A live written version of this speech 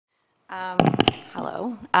Um,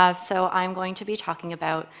 Hello. So I'm going to be talking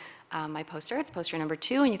about my poster. It's poster number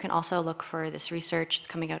 2, and you can also look for this research. It's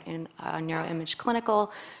coming out in Neuroimage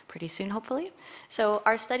Clinical pretty soon, hopefully. So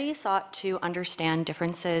our study sought to understand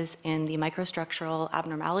differences in the microstructural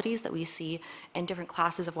abnormalities that we see in different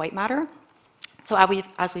classes of white matter. So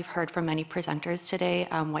as we've heard from many presenters today,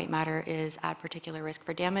 white matter is at particular risk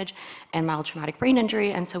for damage and mild traumatic brain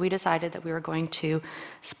injury, and so we decided that we were going to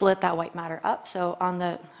split that white matter up. So on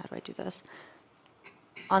the, how do I do this?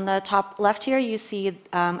 On the top left here, you see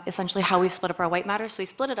essentially how we've split up our white matter. So we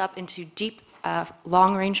split it up into deep,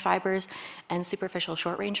 long-range fibers and superficial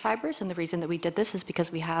short-range fibers, and the reason that we did this is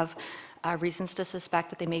because we have reasons to suspect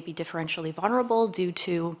that they may be differentially vulnerable due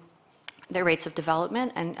to their rates of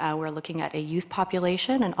development, and we're looking at a youth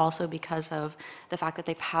population, and also because of the fact that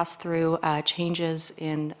they pass through changes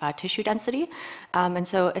in tissue density. And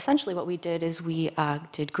so essentially what we did is we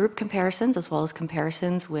did group comparisons as well as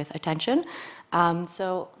comparisons with attention.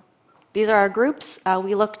 So these are our groups.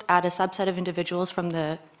 We looked at a subset of individuals from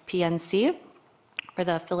the PNC, or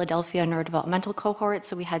the Philadelphia Neurodevelopmental Cohort.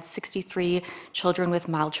 So we had 63 children with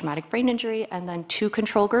mild traumatic brain injury, and then 2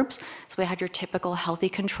 control groups. So we had your typical healthy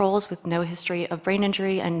controls with no history of brain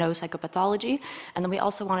injury and no psychopathology. And then we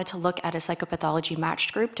also wanted to look at a psychopathology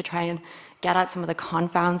matched group to try and get at some of the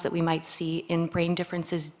confounds that we might see in brain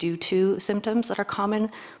differences due to symptoms that are common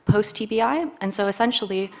post-TBI. And so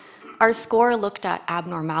essentially, our score looked at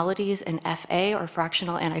abnormalities in FA, or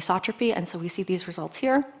fractional anisotropy, and so we see these results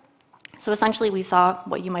here. So essentially, we saw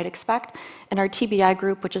what you might expect. In our TBI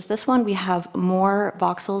group, which is this one, we have more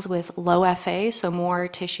voxels with low FA, so more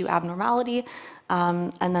tissue abnormality.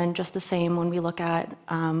 And then just the same when we look at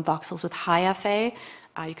voxels with high FA.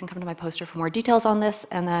 You can come to my poster for more details on this.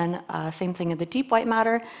 And then same thing in the deep white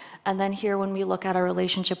matter. And then here, when we look at our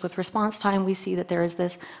relationship with response time, we see that there is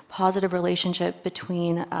this positive relationship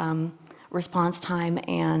between response time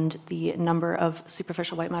and the number of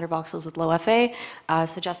superficial white matter voxels with low FA,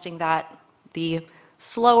 suggesting that the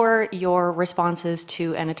slower your responses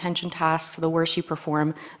to an attention task, so the worse you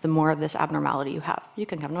perform, the more of this abnormality you have. You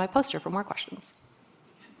can come to my poster for more questions.